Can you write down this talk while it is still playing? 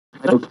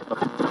Hey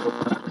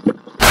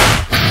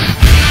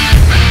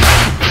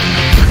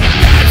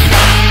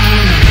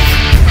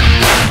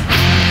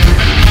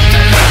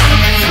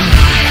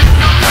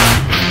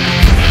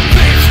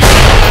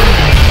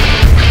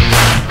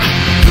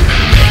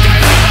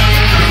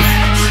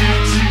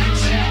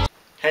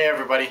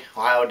everybody,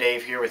 Ohio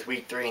Dave here with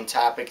week 3 and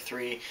topic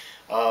 3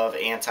 of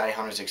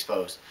Anti-Hunters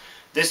Exposed.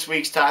 This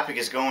week's topic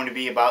is going to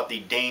be about the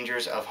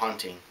dangers of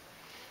hunting.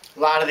 A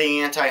lot of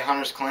the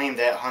anti-hunters claim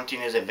that hunting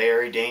is a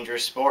very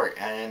dangerous sport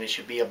and it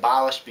should be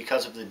abolished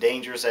because of the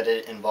dangers that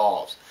it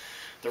involves.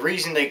 The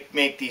reason they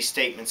make these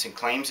statements and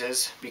claims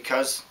is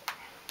because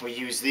we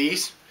use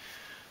these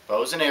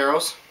bows and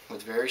arrows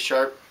with very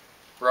sharp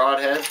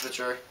broadheads, which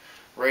are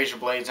razor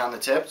blades on the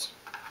tips,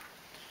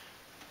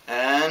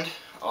 and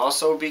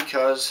also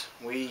because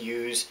we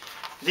use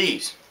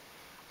these,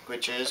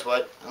 which is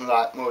what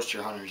most of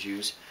your hunters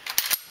use,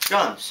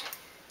 guns.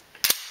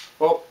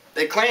 Well,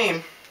 they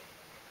claim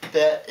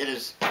that it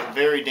is a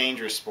very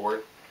dangerous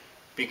sport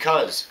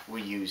because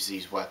we use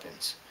these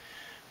weapons,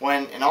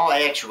 when in all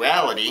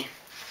actuality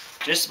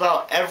just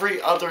about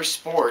every other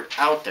sport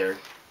out there,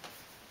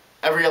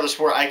 every other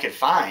sport I could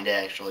find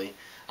actually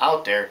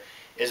out there,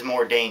 is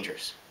more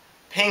dangerous.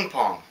 Ping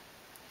pong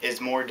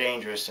is more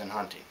dangerous than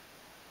hunting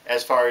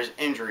as far as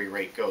injury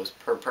rate goes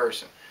per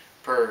person,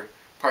 per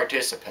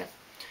participant.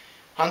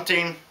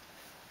 Hunting,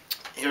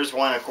 here's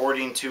one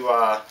according to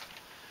a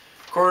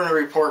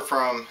report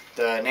from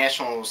the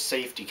National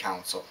Safety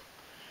Council.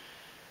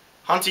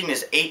 Hunting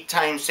is 8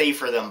 times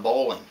safer than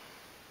bowling.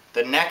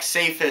 The next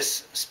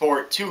safest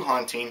sport to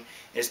hunting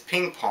is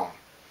ping pong,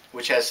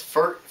 which has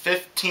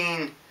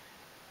 15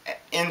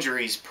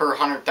 injuries per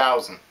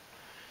 100,000.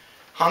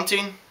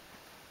 Hunting,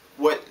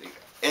 what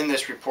in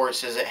this report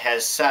says it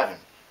has 7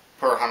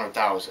 per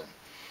 100,000.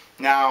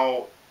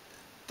 Now,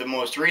 the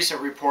most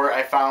recent report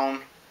I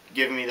found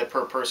giving me the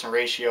per person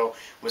ratio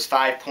was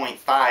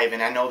 5.5,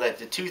 and I know that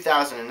the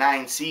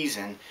 2009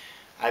 season,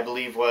 I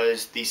believe,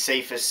 was the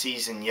safest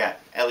season yet.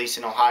 At least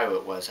in Ohio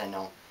it was, I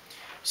know.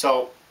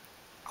 So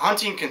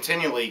hunting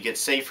continually gets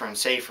safer and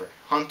safer.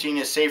 Hunting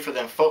is safer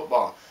than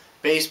football,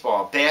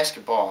 baseball,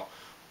 basketball,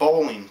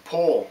 bowling,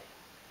 pool,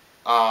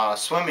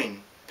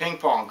 swimming, ping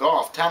pong,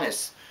 golf,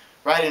 tennis,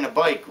 riding a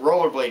bike,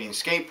 rollerblading,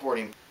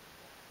 skateboarding.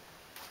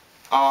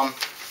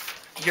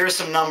 Here's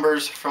some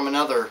numbers from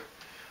another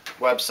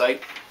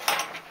website.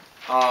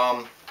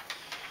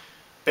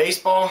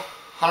 Baseball,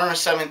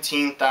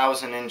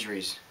 117,000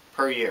 injuries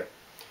per year.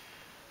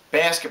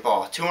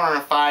 Basketball,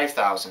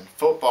 205,000.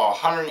 Football,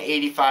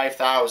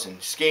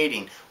 185,000.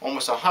 Skating,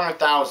 almost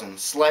 100,000.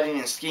 Sledding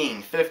and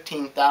skiing,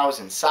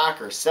 15,000.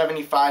 Soccer,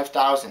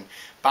 75,000.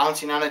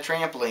 Bouncing on a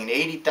trampoline,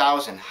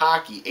 80,000.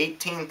 Hockey,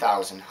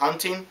 18,000.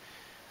 Hunting,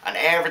 an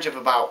average of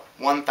about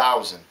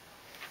 1,000.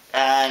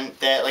 And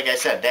that, like I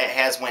said, that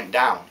has went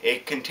down.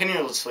 It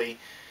continuously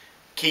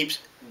keeps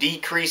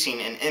decreasing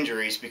in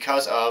injuries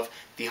because of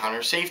the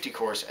Hunter Safety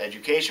Course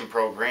education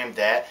program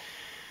that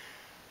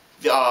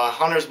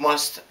hunters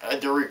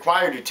they're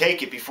required to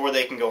take it before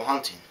they can go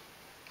hunting.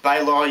 By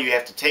law, you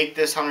have to take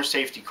this Hunter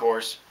Safety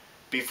Course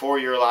before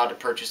you're allowed to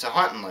purchase a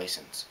hunting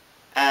license.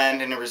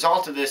 And in the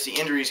result of this, the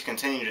injuries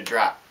continue to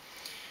drop.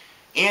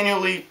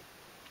 Annually,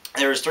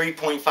 there is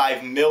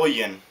 3.5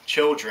 million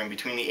children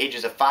between the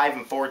ages of 5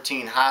 and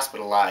 14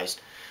 hospitalized.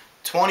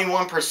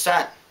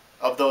 21%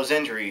 of those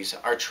injuries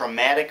are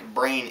traumatic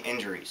brain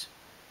injuries.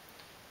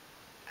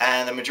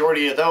 And the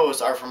majority of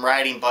those are from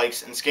riding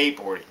bikes and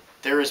skateboarding.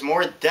 There is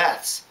more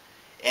deaths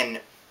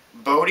in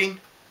boating,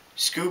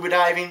 scuba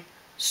diving,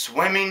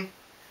 swimming.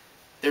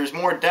 There's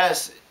more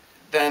deaths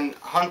than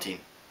hunting.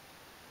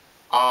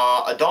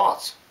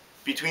 Adults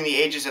between the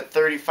ages of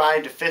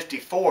 35 to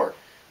 54.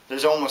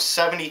 There's almost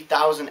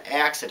 70,000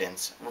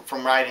 accidents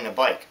from riding a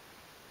bike.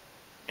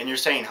 And you're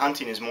saying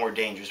hunting is more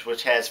dangerous,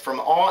 which has, from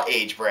all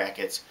age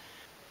brackets,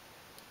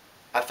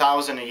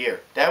 1,000 a year.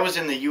 That was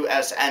in the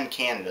U.S. and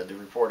Canada, the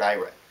report I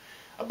read.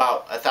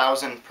 About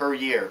 1,000 per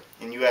year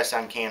in U.S.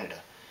 and Canada.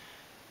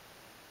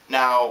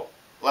 Now,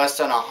 less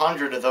than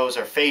 100 of those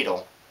are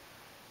fatal,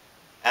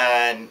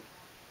 and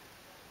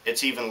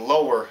it's even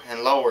lower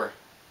and lower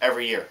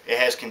every year. It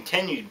has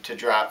continued to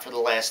drop for the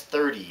last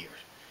 30 years.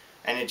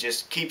 And it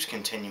just keeps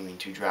continuing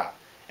to drop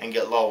and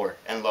get lower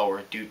and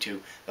lower due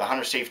to the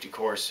Hunter Safety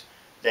Course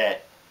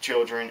that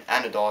children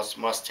and adults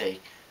must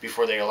take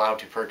before they're allowed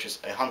to purchase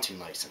a hunting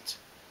license.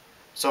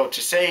 So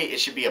to say it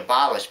should be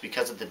abolished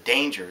because of the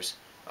dangers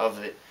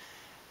of it,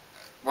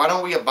 why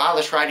don't we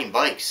abolish riding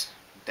bikes?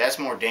 That's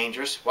more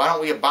dangerous. Why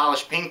don't we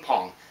abolish ping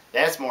pong?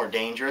 That's more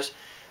dangerous.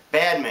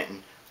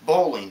 Badminton,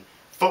 bowling,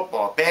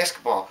 football,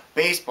 basketball,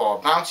 baseball,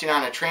 bouncing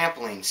on a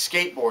trampoline,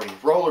 skateboarding,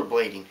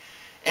 rollerblading,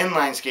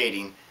 inline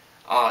skating,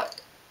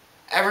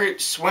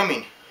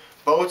 swimming,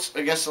 boats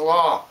against the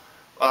law,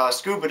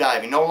 scuba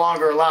diving, no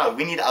longer allowed.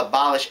 We need to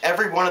abolish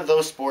every one of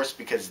those sports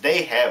because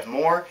they have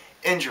more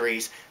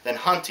injuries than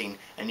hunting,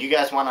 and you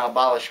guys want to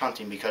abolish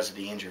hunting because of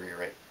the injury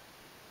rate.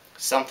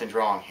 Something's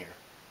wrong here.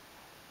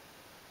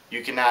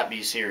 You cannot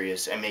be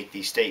serious and make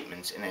these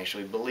statements and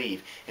actually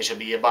believe it should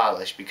be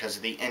abolished because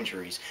of the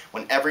injuries,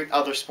 when every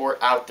other sport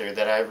out there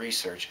that I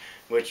researched,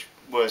 which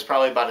was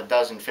probably about a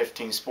dozen,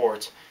 15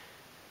 sports,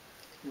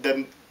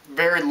 the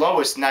very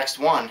lowest next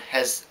one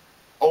has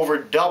over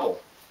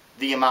double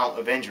the amount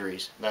of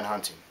injuries than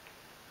hunting.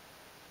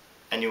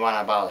 And you want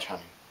to abolish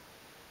hunting.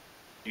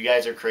 You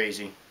guys are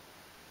crazy.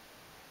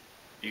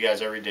 You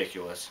guys are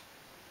ridiculous.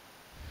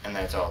 And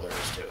that's all there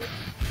is to it.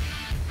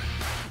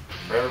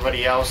 For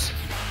everybody else,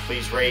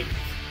 please rate,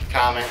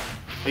 comment,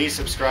 please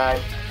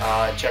subscribe,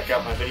 check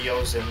out my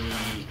videos in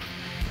the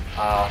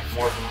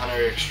More From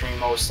Hunter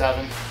Extreme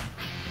 07.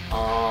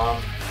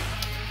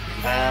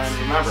 And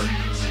remember,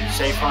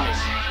 safe hunting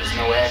is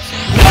no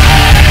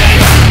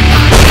accident.